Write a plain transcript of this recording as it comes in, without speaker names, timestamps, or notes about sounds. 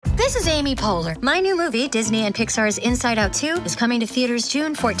This is Amy Poehler. My new movie, Disney and Pixar's Inside Out 2, is coming to theaters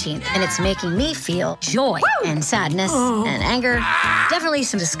June 14th, and it's making me feel joy and sadness and anger, definitely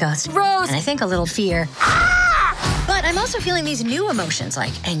some disgust, and I think a little fear. But I'm also feeling these new emotions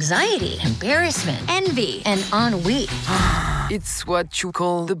like anxiety, embarrassment, envy, and ennui. It's what you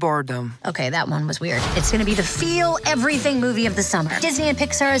call the boredom. Okay, that one was weird. It's gonna be the feel everything movie of the summer. Disney and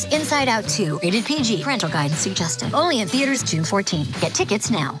Pixar's Inside Out 2, rated PG, parental guidance suggested. Only in theaters June 14th. Get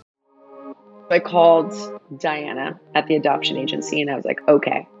tickets now. I called Diana at the adoption agency and I was like,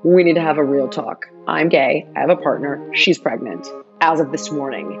 okay, we need to have a real talk. I'm gay, I have a partner, she's pregnant, as of this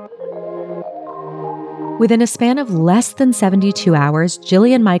morning. Within a span of less than 72 hours,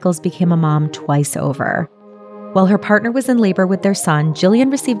 Jillian Michaels became a mom twice over. While her partner was in labor with their son, Jillian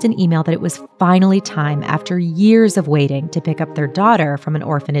received an email that it was finally time, after years of waiting, to pick up their daughter from an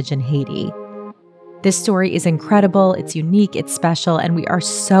orphanage in Haiti. This story is incredible, it's unique, it's special, and we are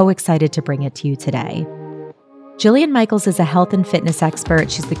so excited to bring it to you today. Jillian Michaels is a health and fitness expert.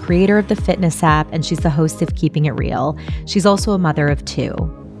 She's the creator of the fitness app, and she's the host of Keeping It Real. She's also a mother of 2.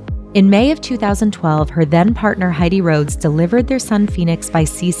 In May of 2012, her then partner Heidi Rhodes delivered their son Phoenix by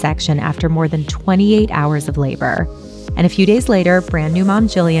C-section after more than 28 hours of labor. And a few days later, brand new mom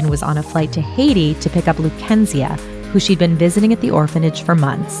Jillian was on a flight to Haiti to pick up Lucenzia, who she'd been visiting at the orphanage for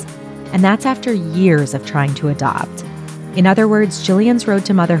months. And that's after years of trying to adopt. In other words, Jillian's road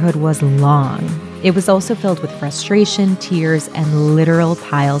to motherhood was long. It was also filled with frustration, tears, and literal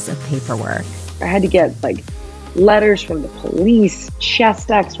piles of paperwork. I had to get letters from the police, chest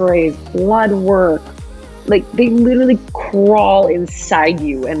x-rays, blood work. They literally crawl inside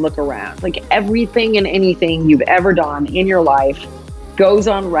you and look around. Everything and anything you've ever done in your life goes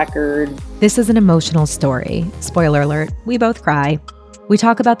on record. This is an emotional story. Spoiler alert, we both cry. We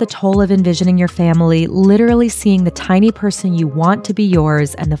talk about the toll of envisioning your family, literally seeing the tiny person you want to be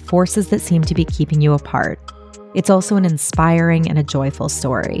yours and the forces that seem to be keeping you apart. It's also an inspiring and a joyful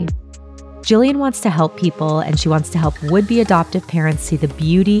story. Jillian wants to help people, and she wants to help would-be adoptive parents see the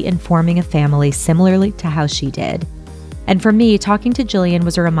beauty in forming a family similarly to how she did. And for me, talking to Jillian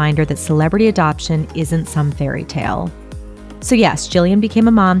was a reminder that celebrity adoption isn't some fairy tale. So yes, Jillian became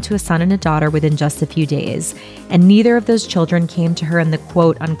a mom to a son and a daughter within just a few days, and neither of those children came to her in the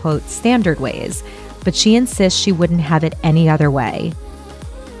quote-unquote standard ways, but she insists she wouldn't have it any other way.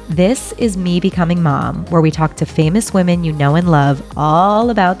 This is Me Becoming Mom, where we talk to famous women you know and love all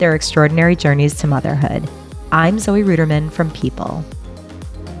about their extraordinary journeys to motherhood. I'm Zoe Ruderman from People.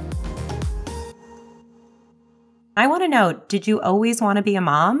 I want to know, did you always want to be a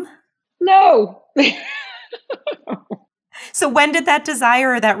mom? No. So when did that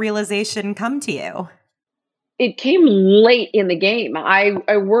desire or that realization come to you? It came late in the game.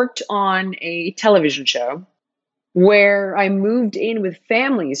 I worked on a television show where I moved in with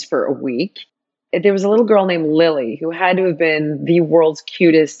families for a week. There was a little girl named Lily who had to have been the world's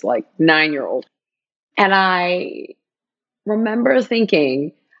cutest 9-year-old. And I remember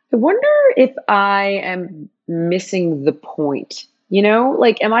thinking, I wonder if I am missing the point.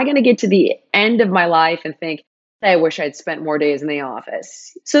 Am I going to get to the end of my life and think, I wish I'd spent more days in the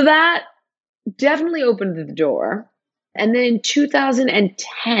office? So that definitely opened the door. And then in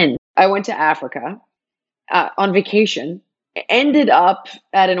 2010, I went to Africa on vacation, ended up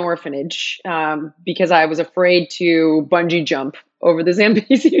at an orphanage because I was afraid to bungee jump over the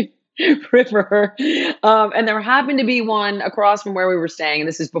Zambezi River. And there happened to be one across from where we were staying. And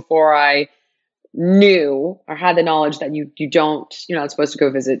this is before I knew or had the knowledge that you're not supposed to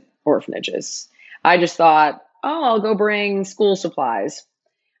go visit orphanages. I just thought, I'll go bring school supplies.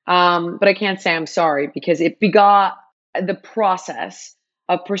 But I can't say I'm sorry because it begot the process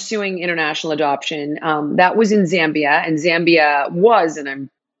of pursuing international adoption. That was in Zambia, and Zambia was, and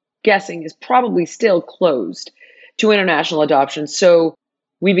I'm guessing is probably still closed to international adoption. So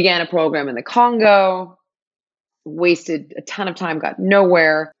we began a program in the Congo, wasted a ton of time, got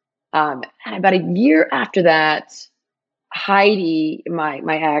nowhere. And about a year after that, Heidi, my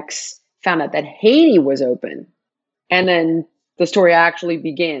ex, found out that Haiti was open. And then the story actually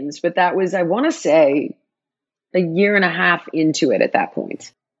begins. But that was, I want to say, a year and a half into it at that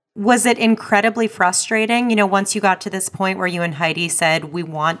point. Was it incredibly frustrating, once you got to this point where you and Heidi said, we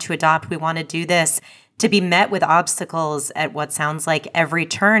want to adopt, we want to do this, to be met with obstacles at what sounds like every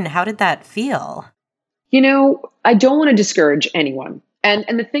turn? How did that feel? I don't want to discourage anyone.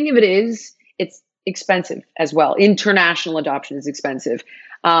 And the thing of it is, it's expensive as well. International adoption is expensive.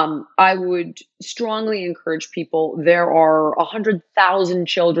 I would strongly encourage people. There are 100,000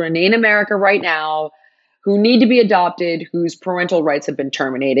 children in America right now who need to be adopted, whose parental rights have been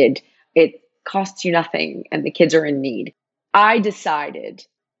terminated. It costs you nothing, and the kids are in need. I decided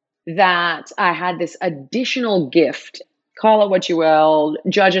that I had this additional gift. Call it what you will,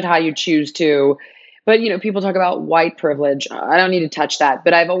 judge it how you choose to. But, people talk about white privilege. I don't need to touch that,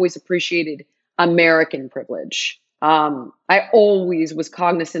 but I've always appreciated American privilege. I always was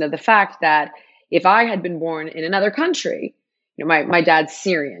cognizant of the fact that if I had been born in another country, my dad's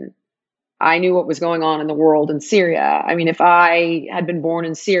Syrian. I knew what was going on in the world in Syria. I mean, if I had been born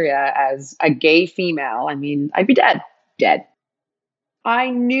in Syria as a gay female, I'd be dead.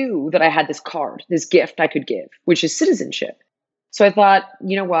 I knew that I had this card, this gift I could give, which is citizenship. So I thought,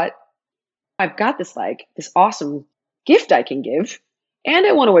 you know what? I've got this awesome gift I can give, and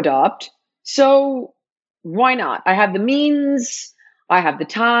I want to adopt. So why not? I have the means, I have the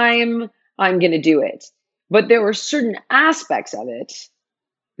time, I'm going to do it. But there were certain aspects of it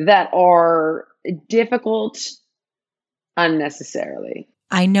that are difficult unnecessarily.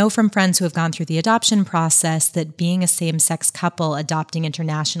 I know from friends who have gone through the adoption process that being a same-sex couple adopting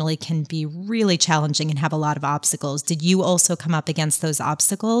internationally can be really challenging and have a lot of obstacles. Did you also come up against those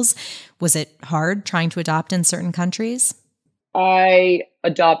obstacles? Was it hard trying to adopt in certain countries? I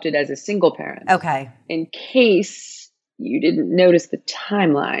adopted as a single parent. Okay. In case you didn't notice the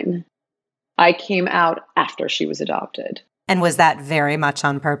timeline, I came out after she was adopted. And was that very much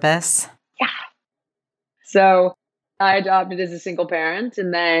on purpose? Yeah. So I adopted as a single parent,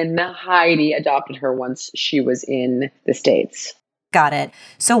 and then Heidi adopted her once she was in the States. Got it.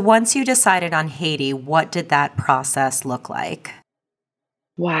 So once you decided on Haiti, what did that process look like?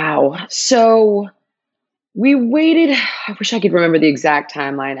 Wow. So we waited, I wish I could remember the exact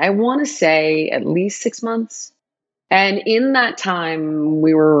timeline. I want to say at least 6 months. And in that time,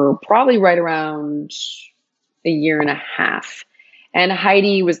 we were probably right around a year and a half. And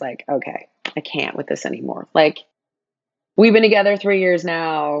Heidi was like, okay, I can't with this anymore. We've been together 3 years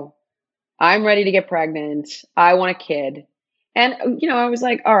now. I'm ready to get pregnant. I want a kid. And, I was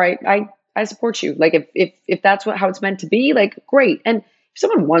like, all right, I support you. If that's how it's meant to be, great. And if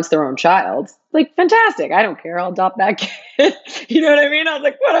someone wants their own child, fantastic. I don't care. I'll adopt that kid. You know what I mean? I was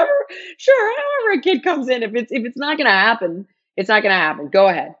like, whatever. Sure. However a kid comes in, if it's not going to happen, it's not going to happen. Go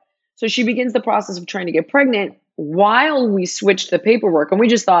ahead. So she begins the process of trying to get pregnant while we switched the paperwork. And we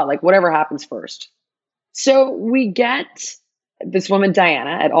just thought, whatever happens first. So we get this woman, Diana,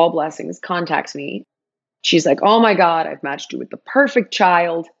 at All Blessings, contacts me. She's like, oh my God, I've matched you with the perfect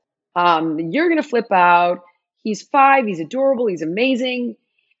child. You're going to flip out. He's 5. He's adorable. He's amazing.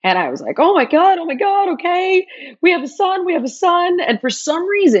 And I was like, oh my God, okay. We have a son. And for some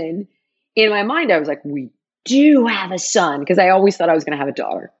reason, in my mind, I was like, we do have a son, because I always thought I was going to have a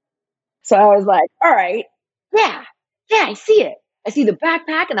daughter. So I was like, all right, yeah, I see it. I see the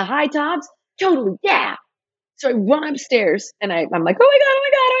backpack and the high tops. Totally, yeah. So I run upstairs and I'm like, oh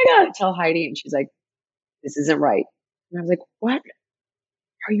my God. I tell Heidi, and she's like, this isn't right. And I was like, what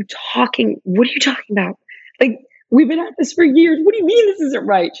are you talking about? We've been at this for years. What do you mean this isn't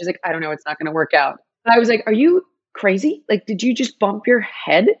right? She's like, I don't know. It's not going to work out. And I was like, are you crazy? Did you just bump your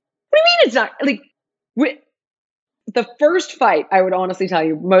head? What do you mean it's not? The first fight, I would honestly tell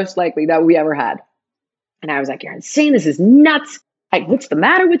you, most likely that we ever had. And I was like, you're insane. This is nuts. What's the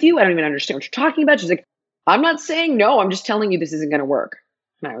matter with you? I don't even understand what you're talking about. She's like, I'm not saying no. I'm just telling you this isn't going to work.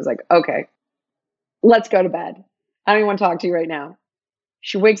 And I was like, okay, let's go to bed. I don't even want to talk to you right now.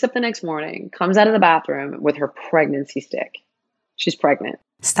 She wakes up the next morning, comes out of the bathroom with her pregnancy stick. She's pregnant.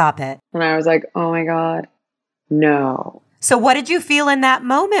 Stop it. And I was like, oh my God, no. So what did you feel in that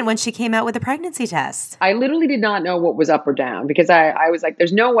moment when she came out with the pregnancy test? I literally did not know what was up or down, because I was like,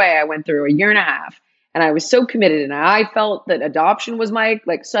 there's no way. I went through a year and a half and I was so committed, and I felt that adoption was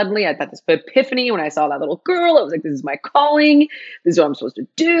suddenly I thought this epiphany when I saw that little girl. I was like, this is my calling. This is what I'm supposed to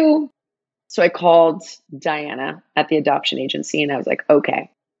do. So I called Diana at the adoption agency, and I was like, okay,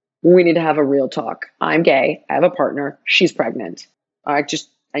 we need to have a real talk. I'm gay. I have a partner. She's pregnant. I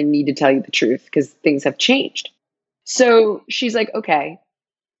need to tell you the truth, because things have changed. So she's like, okay,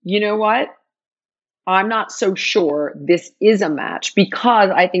 you know what? I'm not so sure this is a match, because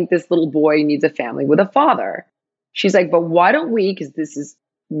I think this little boy needs a family with a father. She's like, but why don't we, because this is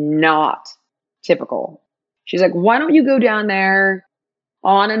not typical. She's like, why don't you go down there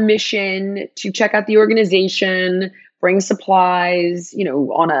on a mission to check out the organization, bring supplies,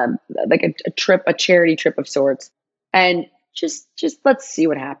 on a trip, a charity trip of sorts, and just let's see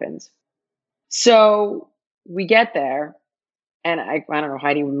what happens. So we get there, and I don't know,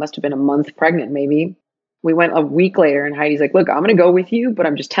 Heidi must have been a month pregnant, maybe. We went a week later, and Heidi's like, look, I'm going to go with you, but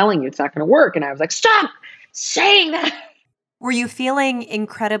I'm just telling you it's not going to work. And I was like, stop saying that. Were you feeling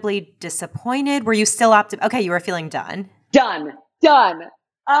incredibly disappointed? Were you still optimistic? Okay, you were feeling done. Done.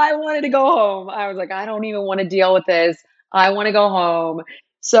 I wanted to go home. I was like, I don't even want to deal with this. I want to go home.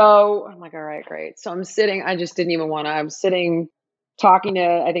 So I'm like, all right, great. So I'm sitting, I just didn't even want to, I'm sitting talking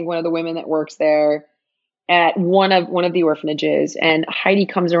to, I think one of the women that works there at one of the orphanages. And Heidi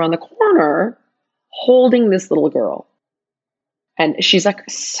comes around the corner holding this little girl. And she's like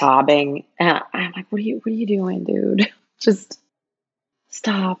sobbing. And I'm like, what are you doing, dude? Just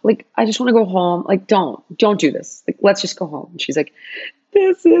stop. Like, I just want to go home. Like, don't do this. Like, let's just go home. And she's like,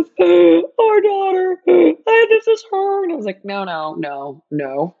 this is our daughter. This is her. And I was like, no.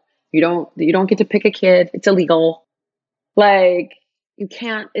 You don't get to pick a kid. It's illegal. Like, you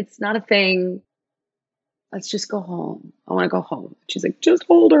can't, it's not a thing. Let's just go home. I want to go home. She's like, just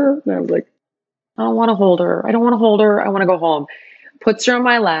hold her. And I was like, I don't want to hold her. I don't want to hold her. I want to go home. Puts her on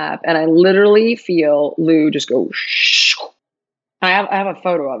my lap, and I literally feel Lou just go shh. I have a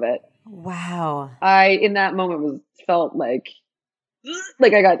photo of it. Wow. I, in that moment, felt like I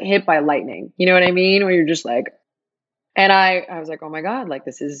got hit by lightning. You know what I mean? Where you're just like, and I was like, oh my God, like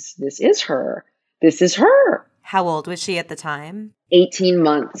this is her. This is her. How old was she at the time? 18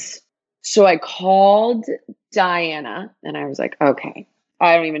 months. So I called Diana, and I was like, okay,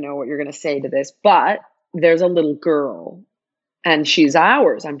 I don't even know what you're going to say to this, but there's a little girl, and she's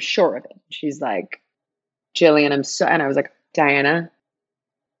ours. I'm sure of it. She's like, Jillian, and I was like, Diana,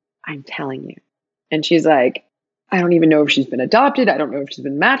 I'm telling you. And she's like, I don't even know if she's been adopted. I don't know if she's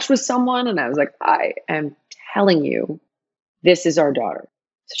been matched with someone. And I was like, I am telling you, this is our daughter.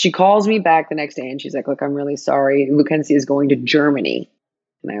 So she calls me back the next day, and she's like, look, I'm really sorry. Luckenzie is going to Germany.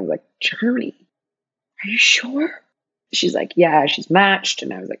 And I was like, Germany? Are you sure? She's like, yeah, she's matched.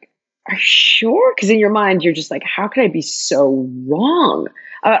 And I was like, are you sure? Because in your mind, you're just like, how could I be so wrong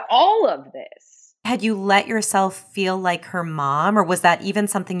about all of this? Had you let yourself feel like her mom, or was that even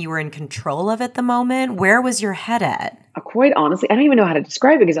something you were in control of at the moment? Where was your head at? Quite honestly, I don't even know how to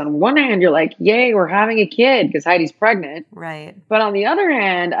describe it, because on one hand, you're like, yay, we're having a kid because Heidi's pregnant. Right. But on the other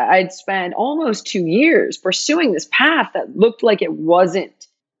hand, I'd spent almost 2 years pursuing this path that looked like it wasn't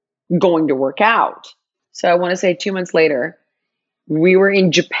going to work out. So I want to say 2 months later, we were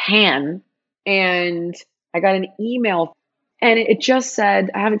in Japan, and I got an email, and it just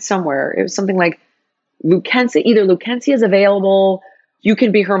said, I have it somewhere. It was something like, Luckenzie, either Luckenzie is available, you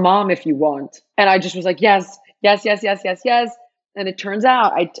can be her mom if you want. And I just was like, yes. And it turns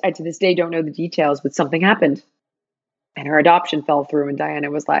out, I to this day don't know the details, but something happened. And her adoption fell through, and Diana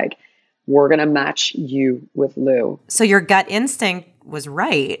was like, we're going to match you with Lou. So your gut instinct was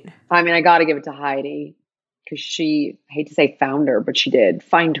right. I mean, I got to give it to Heidi, because she, I hate to say found her, but she did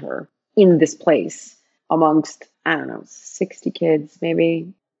find her in this place amongst, I don't know, 60 kids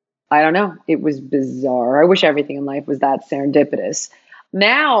maybe. I don't know. It was bizarre. I wish everything in life was that serendipitous.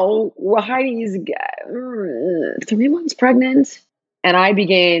 Now, Heidi's 3 months pregnant, and I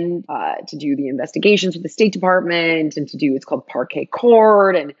began to do the investigations with the State Department and to do what's called parquet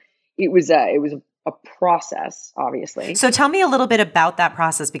court, and it was a process, obviously. So tell me a little bit about that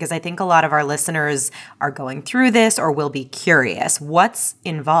process, because I think a lot of our listeners are going through this or will be curious. What's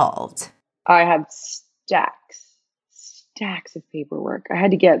involved? I had stacks of paperwork. I had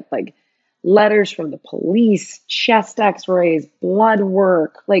to get like letters from the police, chest x-rays, blood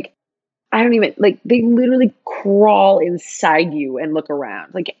work. Like, I don't even, like, they literally crawl inside you and look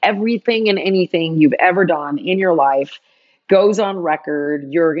around. Like, everything and anything you've ever done in your life goes on record.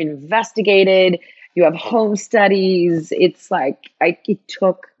 You're investigated. You have home studies. It's like, it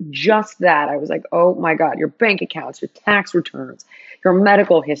took just that. I was like, oh my God, your bank accounts, your tax returns, your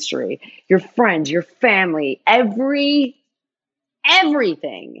medical history, your friends, your family, everything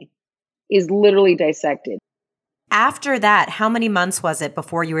is literally dissected. After that, how many months was it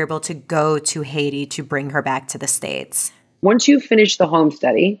before you were able to go to Haiti to bring her back to the States? Once you finish the home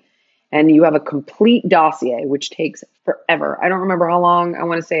study and you have a complete dossier, which takes forever, I don't remember how long, I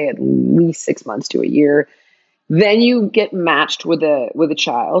want to say at least 6 months to a year, then you get matched with a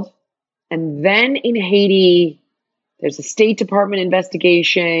child. And then in Haiti, there's a State Department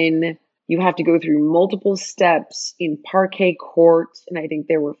investigation. You have to go through multiple steps in parquet court, and I think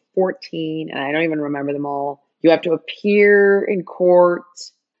there were 14, and I don't even remember them all. You have to appear in court.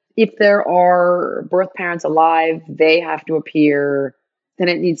 If there are birth parents alive, they have to appear. Then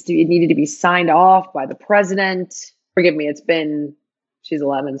it needed to be signed off by the president. Forgive me, she's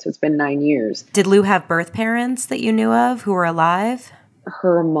 11, so it's been 9 years. Did Lou have birth parents that you knew of who were alive?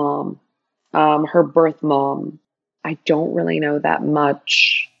 Her mom, her birth mom. I don't really know that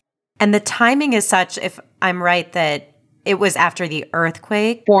much. And the timing is such, if I'm right, that it was after the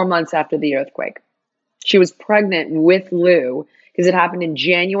earthquake? 4 months after the earthquake. She was pregnant with Lou because it happened in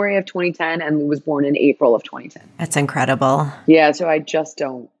January of 2010 and Lou was born in April of 2010. That's incredible. Yeah, so I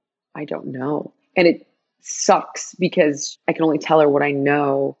don't know. And sucks because I can only tell her what I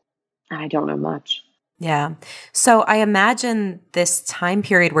know. And I don't know much. Yeah. So I imagine this time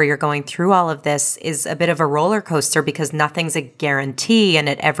period where you're going through all of this is a bit of a roller coaster because nothing's a guarantee. And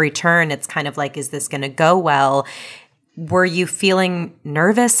at every turn, it's kind of like, is this going to go well? Were you feeling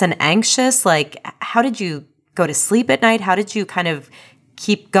nervous and anxious? Like, how did you go to sleep at night? How did you kind of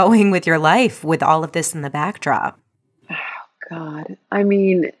keep going with your life with all of this in the backdrop? Oh, God. I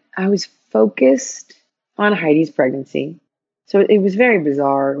mean, I was focused on Heidi's pregnancy. So it was very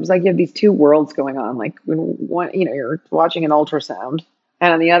bizarre. It was like you have these two worlds going on. Like when one, you're watching an ultrasound,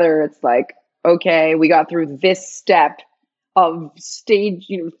 and on the other, it's like, okay, we got through this step of stage,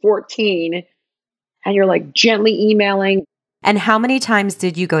 14, and you're like gently emailing. And how many times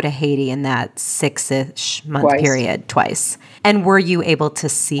did you go to Haiti in that 6-ish month period? Twice. And were you able to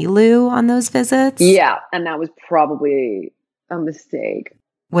see Lou on those visits? Yeah, and that was probably a mistake.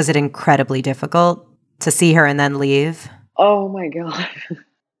 Was it incredibly difficult to see her and then leave? Oh my God.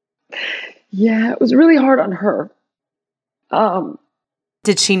 Yeah, it was really hard on her.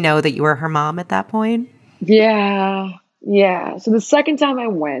 Did she know that you were her mom at that point? Yeah. So the second time I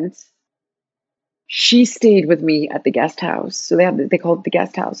went, she stayed with me at the guest house. So they call it the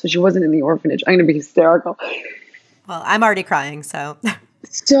guest house. So she wasn't in the orphanage. I'm going to be hysterical. Well, I'm already crying, so.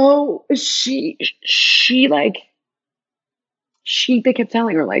 So they kept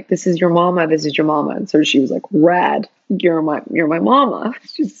telling her, like, this is your mama, this is your mama. And so she was like, rad, you're my mama.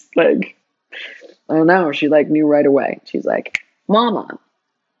 She's like, I don't know. She like knew right away. She's like, mama.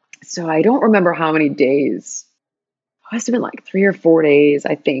 So I don't remember how many days. It must have been like 3 or 4 days,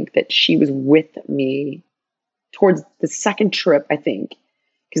 I think, that she was with me towards the second trip, I think.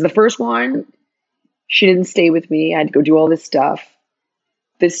 Because the first one, she didn't stay with me. I had to go do all this stuff.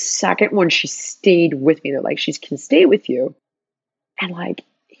 The second one, she stayed with me. They're like, she can stay with you. And like,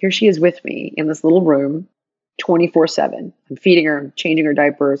 here she is with me in this little room, 24/7. I'm feeding her, I'm changing her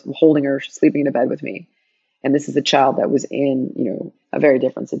diapers, I'm holding her, she's sleeping in a bed with me. And this is a child that was in, a very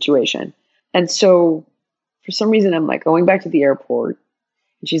different situation. And so for some reason, I'm like going back to the airport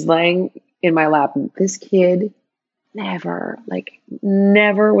and she's laying in my lap. And this kid never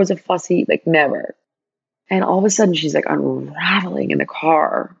was a fussy, never. And all of a sudden she's like unraveling in the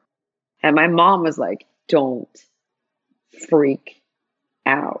car. And my mom was like, don't freak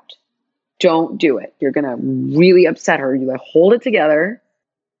out. Don't do it. You're going to really upset her. You hold it together.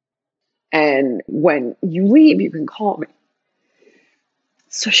 And when you leave, you can call me.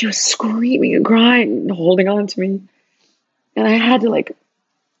 So she was screaming and crying and holding on to me. And I had to it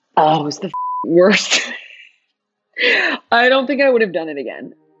was the worst. I don't think I would have done it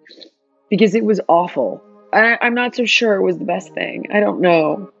again because it was awful. I'm not so sure it was the best thing. I don't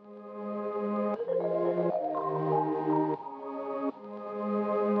know.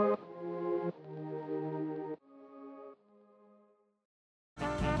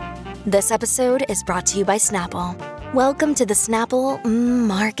 This episode is brought to you by Snapple. Welcome to the Snapple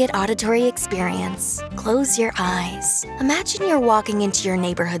Market Auditory Experience. Close your eyes. Imagine you're walking into your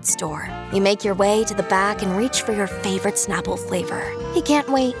neighborhood store. You make your way to the back and reach for your favorite Snapple flavor. You can't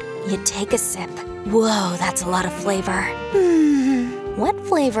wait. You take a sip. Whoa, that's a lot of flavor. What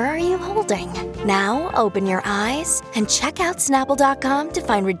flavor are you holding? Now open your eyes and check out Snapple.com to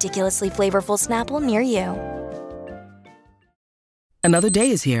find ridiculously flavorful Snapple near you. Another day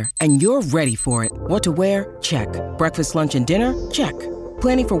is here, and you're ready for it. What to wear? Check. Breakfast, lunch, and dinner? Check.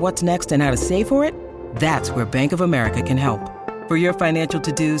 Planning for what's next and how to save for it? That's where Bank of America can help. For your financial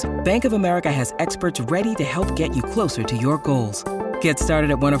to-dos, Bank of America has experts ready to help get you closer to your goals. Get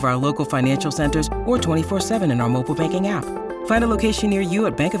started at one of our local financial centers or 24/7 in our mobile banking app. Find a location near you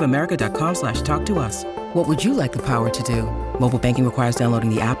at bankofamerica.com/talktous. What would you like the power to do? Mobile banking requires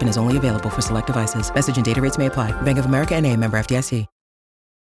downloading the app and is only available for select devices. Message and data rates may apply. Bank of America NA, member FDIC.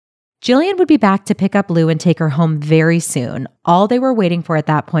 Jillian would be back to pick up Lou and take her home very soon. All they were waiting for at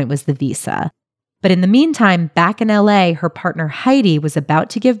that point was the visa. But in the meantime, back in LA, her partner Heidi was about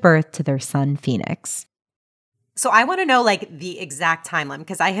to give birth to their son, Phoenix. So I want to know the exact timeline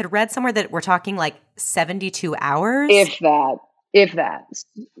because I had read somewhere that we're talking 72 hours. If that.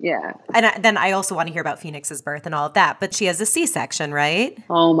 Yeah. And then I also want to hear about Phoenix's birth and all of that. But she has a C-section, right?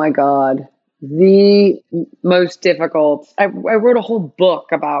 Oh my God. The most difficult. I wrote a whole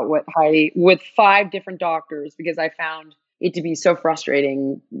book about what Heidi, with 5 different doctors, because I found it to be so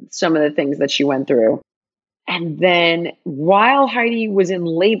frustrating, some of the things that she went through. And then while Heidi was in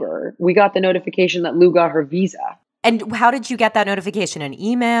labor, we got the notification that Lou got her visa. And how did you get that notification? An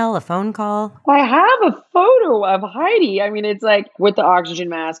email, a phone call? I have a photo of Heidi. I mean, it's with the oxygen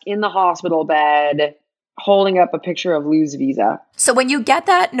mask in the hospital bed. holding up a picture of Lou's visa. So when you get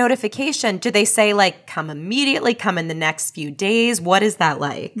that notification, do they say like, come immediately, come in the next few days? What is that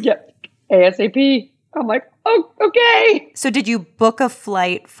like? Yep. ASAP. I'm like, oh, okay. So did you book a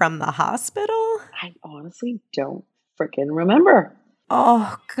flight from the hospital? I honestly don't freaking remember.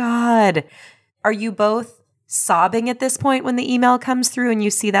 Oh, God. Are you both sobbing at this point when the email comes through and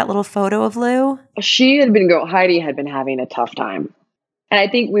you see that little photo of Lou? Heidi had been having a tough time. And I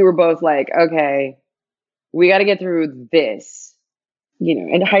think we were both like, okay, we got to get through this,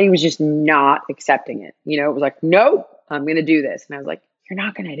 and Heidi was just not accepting it. It was like, no, I'm going to do this. And I was like, you're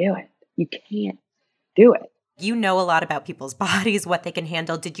not going to do it. You can't do it. You know a lot about people's bodies, what they can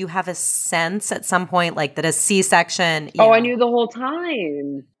handle. Did you have a sense at some point like that a C-section? I knew the whole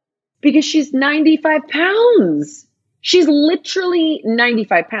time because she's 95 pounds. She's literally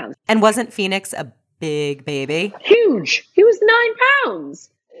 95 pounds. And wasn't Phoenix a big baby? Huge. He was 9 pounds.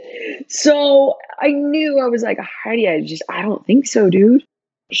 So I knew, I was like, Heidi, I don't think so, dude.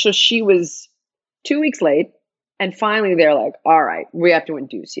 So she was 2 weeks late. And finally they're like, all right, we have to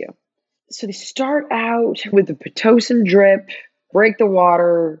induce you. So they start out with the Pitocin drip, break the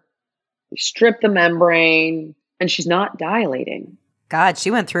water, strip the membrane, and she's not dilating. God, she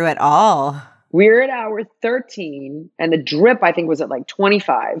went through it all. We're at hour 13, and the drip, I think, was at like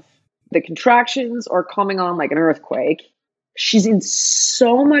 25. The contractions are coming on like an earthquake. She's in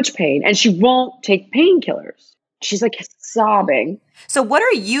so much pain, and she won't take painkillers. She's like sobbing. So what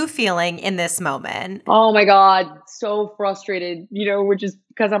are you feeling in this moment? Oh my God, so frustrated, which is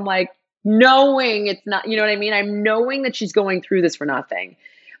because I'm like, knowing it's not, you know what I mean? I'm knowing that she's going through this for nothing.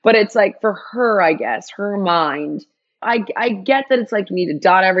 But it's like for her, I guess, her mind, I get that it's like you need to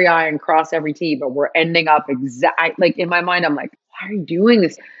dot every I and cross every T, but we're ending up like in my mind, I'm like, why are you doing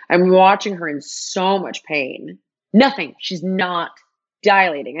this? I'm watching her in so much pain. Nothing. She's not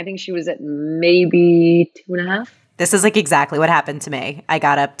dilating. I think she was at maybe 2.5. This is like exactly what happened to me. I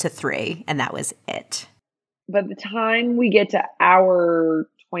got up to 3 and that was it. By the time we get to hour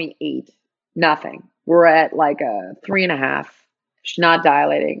 28, nothing. We're at like a 3.5. She's not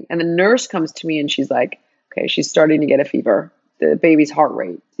dilating. And the nurse comes to me and she's like, okay, she's starting to get a fever. The baby's heart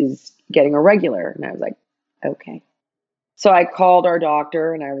rate is getting irregular. And I was like, okay. So I called our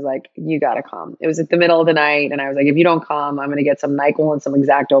doctor and I was like, you got to come. It was at the middle of the night. And I was like, if you don't come, I'm going to get some NyQuil and some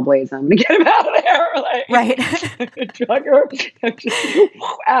X-Acto blades. And I'm going to get him out of there. Like, right. Drug her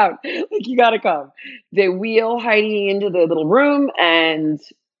out. Like, you got to come. They wheel Heidi into the little room and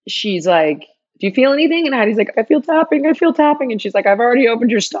she's like, do you feel anything? And Heidi's like, I feel tapping. And she's like, I've already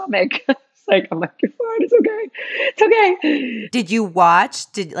opened your stomach. I'm like, you're fine. It's okay. It's okay. Did you watch?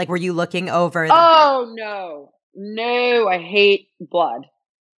 Were you looking over? Oh, no, I hate blood.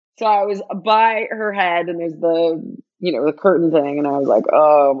 So I was by her head and there's the curtain thing. And I was like,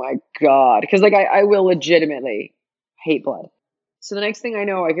 oh my God. Cause I will legitimately hate blood. So the next thing I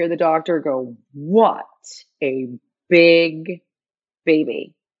know, I hear the doctor go, what a big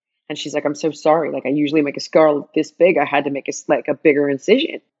baby. And she's like, I'm so sorry. I usually make a scar this big. I had to make a bigger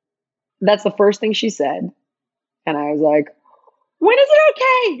incision. That's the first thing she said. And I was like, when is it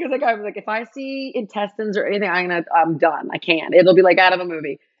okay? Because I was like, if I see intestines or anything, I'm done. I can't. It'll be like out of a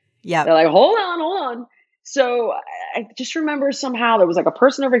movie. Yeah. They're like, hold on. So I just remember somehow there was like a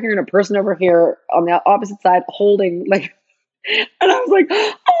person over here and a person over here on the opposite side holding and I was like,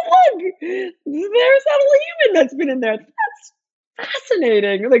 oh look, there's that little human that's been in there. That's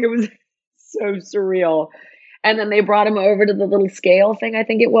fascinating. It was so surreal. And then they brought him over to the little scale thing, I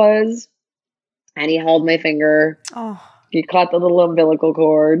think it was. And he held my finger. Oh. He caught the little umbilical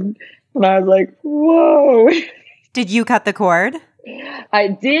cord. And I was like, whoa. Did you cut the cord? I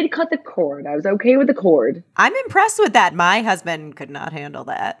did cut the cord. I was okay with the cord. I'm impressed with that. My husband could not handle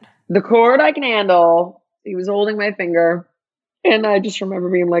that. The cord I can handle. He was holding my finger. And I just remember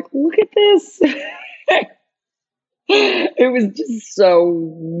being like, look at this. It was just so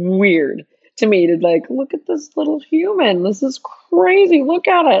weird to me to look at this little human. This is crazy. Look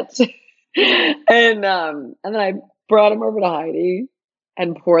at it. And then I brought him over to Heidi,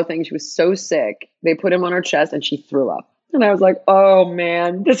 and poor thing, she was so sick. They put him on her chest and she threw up. And I was like, oh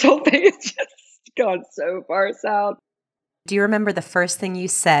man, this whole thing has just gone so far south. Do you remember the first thing you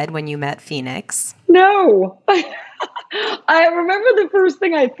said when you met Phoenix? No. I remember the first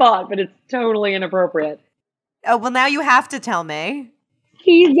thing I thought, but it's totally inappropriate. Oh, well, now you have to tell me.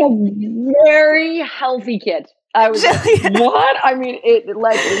 He's a very healthy kid. I was like, what? I mean, it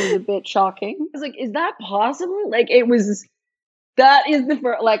was a bit shocking. I was like, is that possible? That is the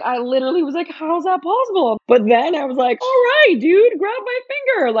first, I literally was like, how's that possible? But then I was like, all right, dude, grab my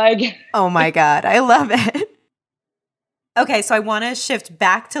finger. Oh my God, I love it. Okay, so I want to shift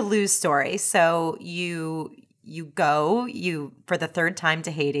back to Lou's story. So you go for the third time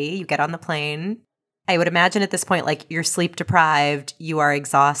to Haiti. You get on the plane. I would imagine at this point, like, you're sleep deprived, you are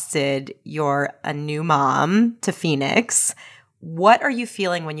exhausted, you're a new mom to Phoenix. What are you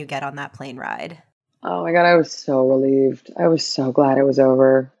feeling when you get on that plane ride? Oh my God, I was so relieved. I was so glad it was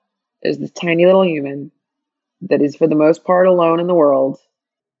over. There's this tiny little human that is for the most part alone in the world.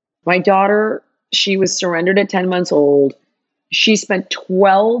 My daughter, she was surrendered at 10 months old. She spent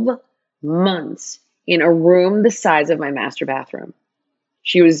 12 months in a room the size of my master bathroom.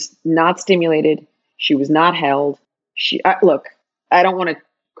 She was not stimulated. She was not held. Look, I don't want to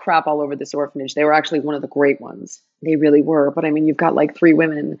crap all over this orphanage. They were actually one of the great ones. They really were. But I mean, you've got like 3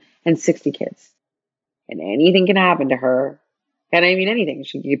 women and 60 kids. And anything can happen to her. And I mean, anything.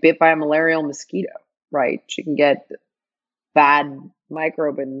 She can get bit by a malarial mosquito, right? She can get bad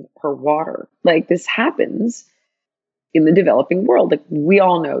microbe in her water. Like, this happens in the developing world. Like, we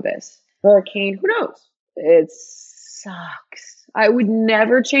all know this. Hurricane, who knows? It sucks. I would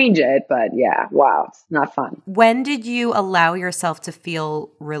never change it, but yeah, wow, it's not fun. When did you allow yourself to feel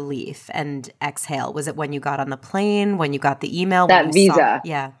relief and exhale? Was it when you got on the plane, when you got the email? That visa.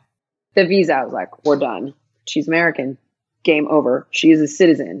 Yeah. The visa, I was like, we're done. She's American. Game over. She is a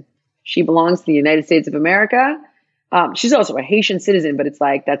citizen. She belongs to the United States of America. She's also a Haitian citizen, but it's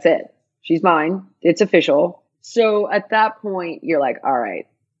like, that's it. She's mine. It's official. So at that point, you're like, all right,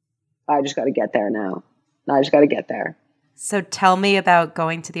 I just got to get there now. I just got to get there. So tell me about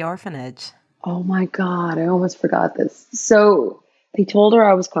going to the orphanage. Oh my God, I almost forgot this. So they told her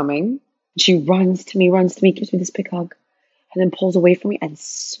I was coming. She runs to me, gives me this big hug, and then pulls away from me and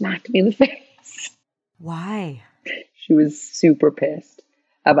smacked me in the face. Why? She was super pissed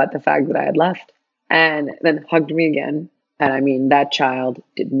about the fact that I had left, and then hugged me again. And I mean, that child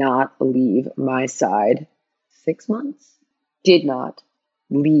did not leave my side. 6 months? Did not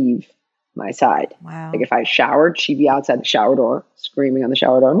leave my side. Wow. Like, if I showered, she'd be outside the shower door, screaming on the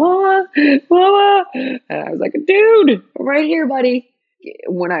shower door, "Mama, Mama." And I was like, dude, I'm right here, buddy.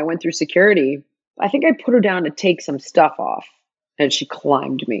 When I went through security, I think I put her down to take some stuff off, and she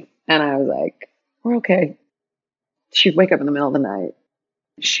climbed me. And I was like, we're okay. She'd wake up in the middle of the night.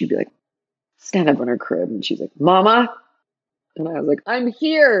 She'd be like, stand up on her crib, and she's like, "Mama." And I was like, I'm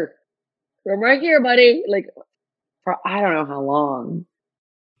here. I'm right here, buddy. Like, for I don't know how long.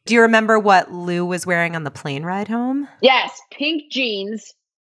 Do you remember what Lou was wearing on the plane ride home? Yes, pink jeans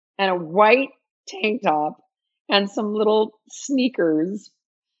and a white tank top and some little sneakers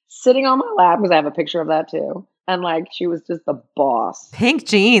sitting on my lap, because I have a picture of that too. And like, she was just the boss. Pink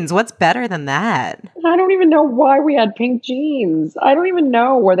jeans. What's better than that? I don't even know why we had pink jeans. I don't even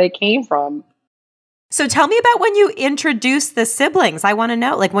know where they came from. So tell me about when you introduced the siblings. I want to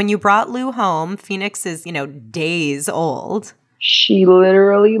know, like, when you brought Lou home, Phoenix is, days old. She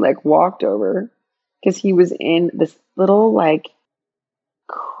literally like walked over, because he was in this little like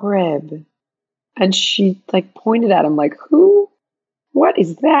crib, and she like pointed at him like, who? What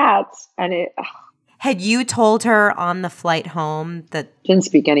is that? And it had you told her on the flight home that didn't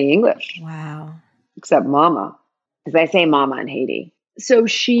speak any English. Wow. Except mama, because I say mama in Haiti. So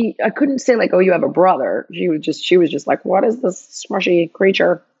I couldn't say like, oh, you have a brother. She was just like, what is this smushy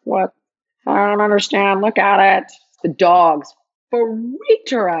creature? What? I don't understand. Look at it. The dogs freaked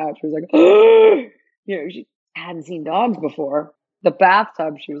her out. She was like, oh, she hadn't seen dogs before. The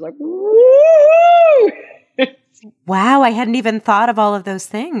bathtub, she was like, woo! Wow, I hadn't even thought of all of those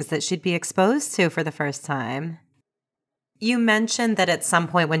things that she'd be exposed to for the first time. You mentioned that at some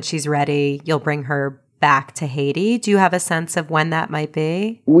point when she's ready, you'll bring her back to Haiti. Do you have a sense of when that might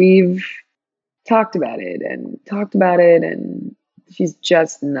be? We've talked about it, and she's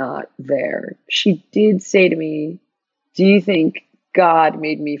just not there. She did say to me, do you think God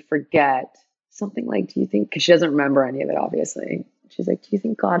made me forget? Something like, do you think, because she doesn't remember any of it, obviously. She's like, do you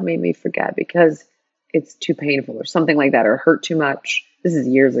think God made me forget because it's too painful or something like that, or hurt too much? This is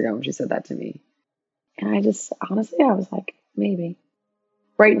years ago when she said that to me. And I just, honestly, I was like, maybe.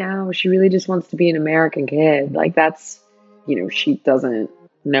 Right now, she really just wants to be an American kid. Like, that's, she doesn't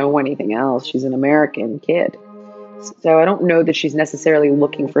know anything else. She's an American kid. So I don't know that she's necessarily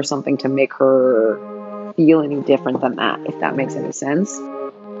looking for something to make her feel any different than that, if that makes any sense.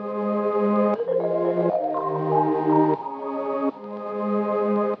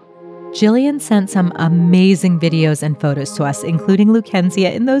 Jillian sent some amazing videos and photos to us, including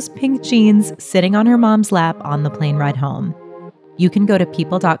Lucenzia in those pink jeans sitting on her mom's lap on the plane ride home. You can go to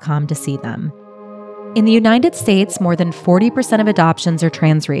people.com to see them. In the United States, more than 40% of adoptions are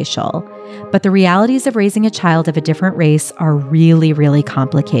transracial, but the realities of raising a child of a different race are really, really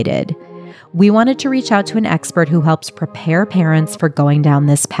complicated. we wanted to reach out to an expert who helps prepare parents for going down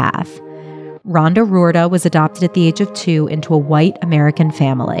this path. Rhonda Roorda was adopted at the age of 2 into a white American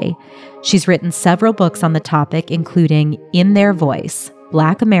family. She's written several books on the topic, including In Their Voice,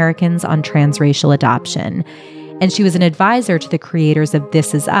 Black Americans on Transracial Adoption. And she was an advisor to the creators of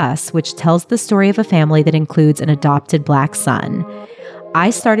This Is Us, which tells the story of a family that includes an adopted Black son.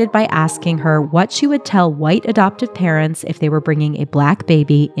 I started by asking her what she would tell white adoptive parents if they were bringing a Black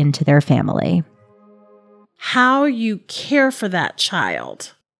baby into their family. How you care for that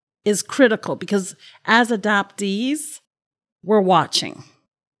child is critical because as adoptees, we're watching.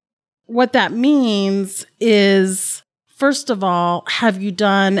 What that means is, first of all, have you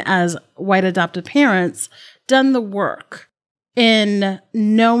done, as white adoptive parents, done the work in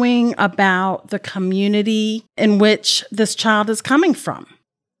knowing about the community in which this child is coming from?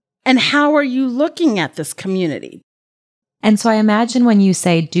 And how are you looking at this community? And so I imagine when you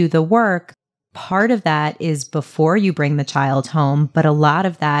say do the work, part of that is before you bring the child home, but a lot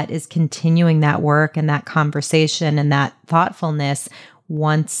of that is continuing that work and that conversation and that thoughtfulness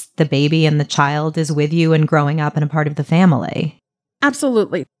once the baby and the child is with you and growing up and a part of the family.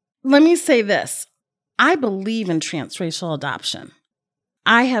 Absolutely. Let me say this. I believe in transracial adoption.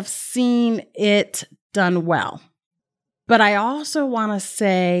 I have seen it done well. But I also want to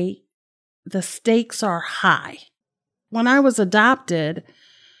say the stakes are high. When I was adopted,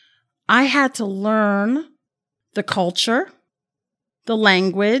 I had to learn the culture, the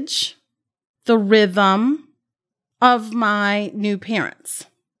language, the rhythm of my new parents.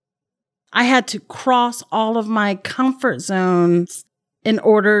 I had to cross all of my comfort zones in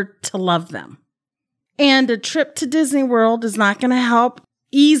order to love them. And a trip to Disney World is not going to help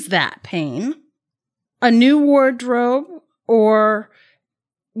ease that pain. A new wardrobe, or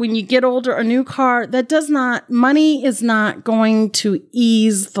when you get older, a new car, money is not going to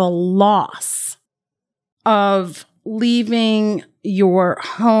ease the loss of leaving your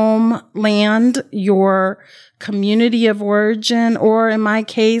homeland, your community of origin, or in my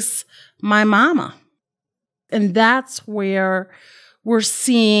case, my mama. And that's where we're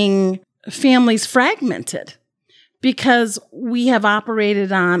seeing families fragmented because we have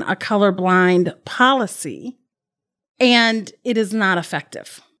operated on a colorblind policy and it is not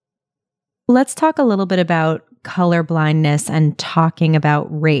effective. Let's talk a little bit about colorblindness and talking about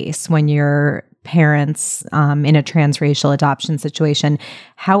race when you're parents in a transracial adoption situation.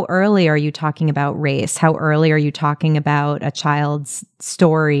 How early are you talking about race? How early are you talking about a child's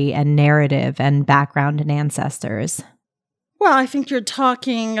story and narrative and background and ancestors? Well, I think you're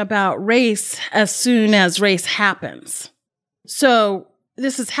talking about race as soon as race happens. So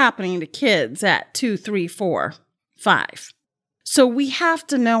this is happening to kids at 2, 3, 4, 5. So we have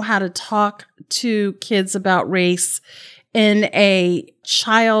to know how to talk to kids about race in a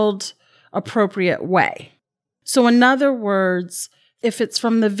child-appropriate way. So in other words, if it's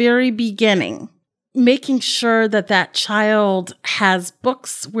from the very beginning, making sure that that child has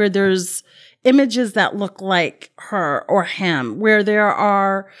books where there's images that look like her or him, where there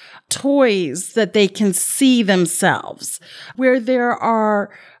are toys that they can see themselves, where there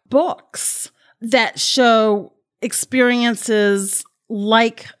are books that show experiences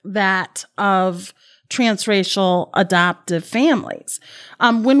like that of transracial adoptive families.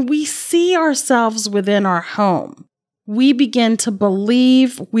 When we see ourselves within our home, we begin to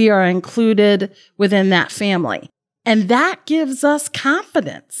believe we are included within that family. And that gives us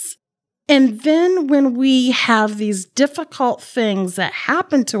confidence. And then when we have these difficult things that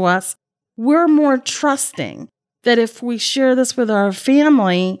happen to us, we're more trusting that if we share this with our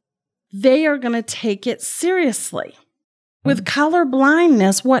family, they are going to take it seriously. With color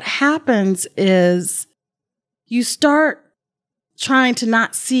blindness, what happens is you start trying to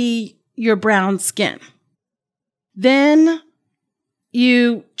not see your brown skin. Then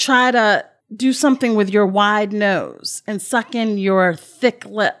you try to do something with your wide nose and suck in your thick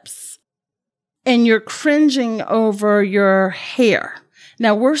lips. And you're cringing over your hair.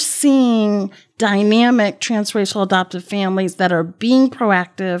 Now, we're seeing dynamic transracial adoptive families that are being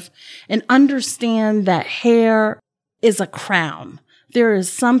proactive and understand that hair is a crown. There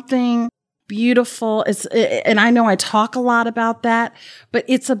is something beautiful. And I know I talk a lot about that, but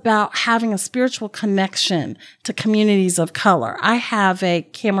it's about having a spiritual connection to communities of color. I have a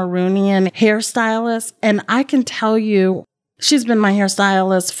Cameroonian hairstylist, and I can tell you, she's been my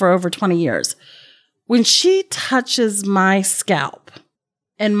hairstylist for over 20 years. When she touches my scalp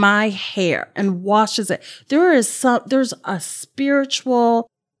and my hair and washes it, there's a spiritual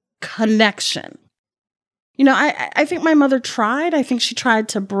connection. You know, I think my mother tried. I think she tried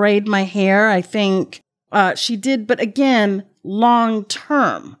to braid my hair. I think she did. But again, long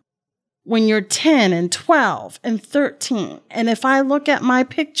term, when you're 10 and 12 and 13. And if I look at my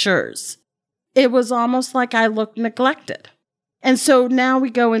pictures, it was almost like I looked neglected. And so now we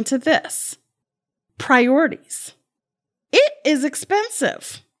go into this. Priorities. It is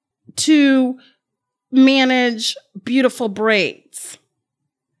expensive to manage beautiful braids.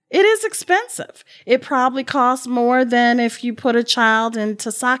 It is expensive. It probably costs more than if you put a child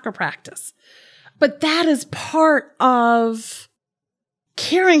into soccer practice. But that is part of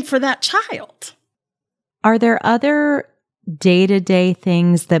caring for that child. Are there other day-to-day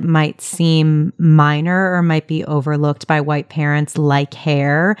things that might seem minor or might be overlooked by white parents, like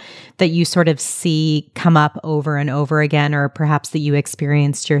hair, that you sort of see come up over and over again, or perhaps that you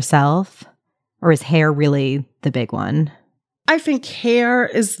experienced yourself? Or is hair really the big one? I think hair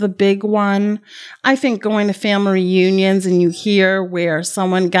is the big one. I think going to family reunions and you hear where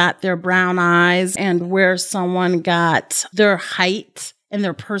someone got their brown eyes and where someone got their height and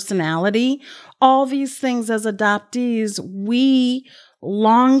their personality, all these things as adoptees, we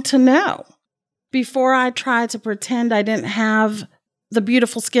long to know. Before I tried to pretend I didn't have the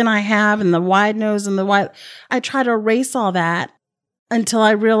beautiful skin I have and the wide nose and the wide, I tried to erase all that until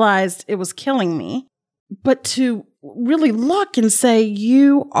I realized it was killing me. But to really look and say,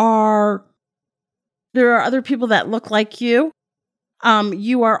 there are other people that look like you.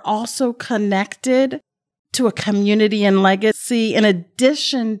 You are also connected to a community and legacy in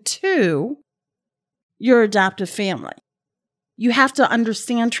addition to your adoptive family. You have to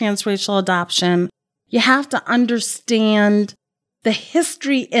understand transracial adoption. You have to understand the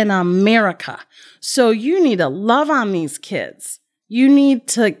history in America. So you need to love on these kids. You need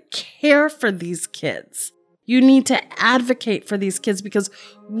to care for these kids. You need to advocate for these kids because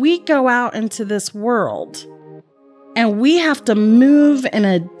we go out into this world and we have to move in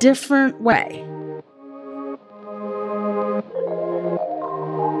a different way.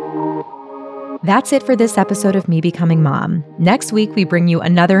 That's it for this episode of Me Becoming Mom. Next week, we bring you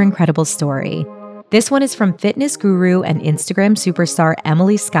another incredible story. This one is from fitness guru and Instagram superstar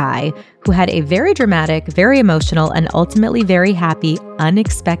Emily Skye, who had a very dramatic, very emotional, and ultimately very happy,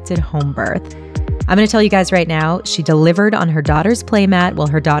 unexpected home birth. I'm going to tell you guys right now, she delivered on her daughter's playmat while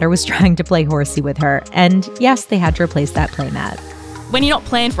her daughter was trying to play horsey with her. And yes, they had to replace that playmat. When you're not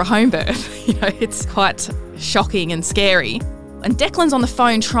planned for a home birth, it's quite shocking and scary. And Declan's on the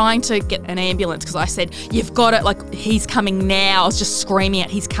phone trying to get an ambulance because I said, you've got it, he's coming now. I was just screaming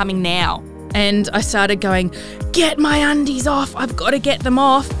out, he's coming now. And I started going, get my undies off. I've got to get them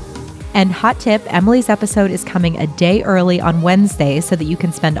off. And hot tip, Emily's episode is coming a day early on Wednesday so that you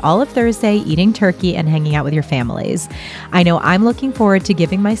can spend all of Thursday eating turkey and hanging out with your families. I know I'm looking forward to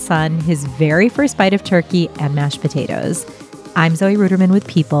giving my son his very first bite of turkey and mashed potatoes. I'm Zoe Ruderman with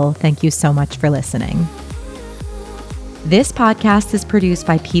People. Thank you so much for listening. This podcast is produced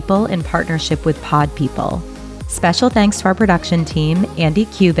by People in partnership with Pod People. Special thanks to our production team, Andy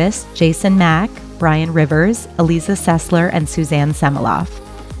Cubis, Jason Mack, Brian Rivers, Eliza Sessler, and Suzanne Semiloff.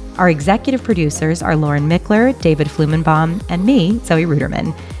 Our executive producers are Lauren Mickler, David Flumenbaum, and me, Zoe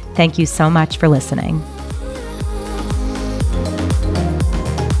Ruderman. Thank you so much for listening.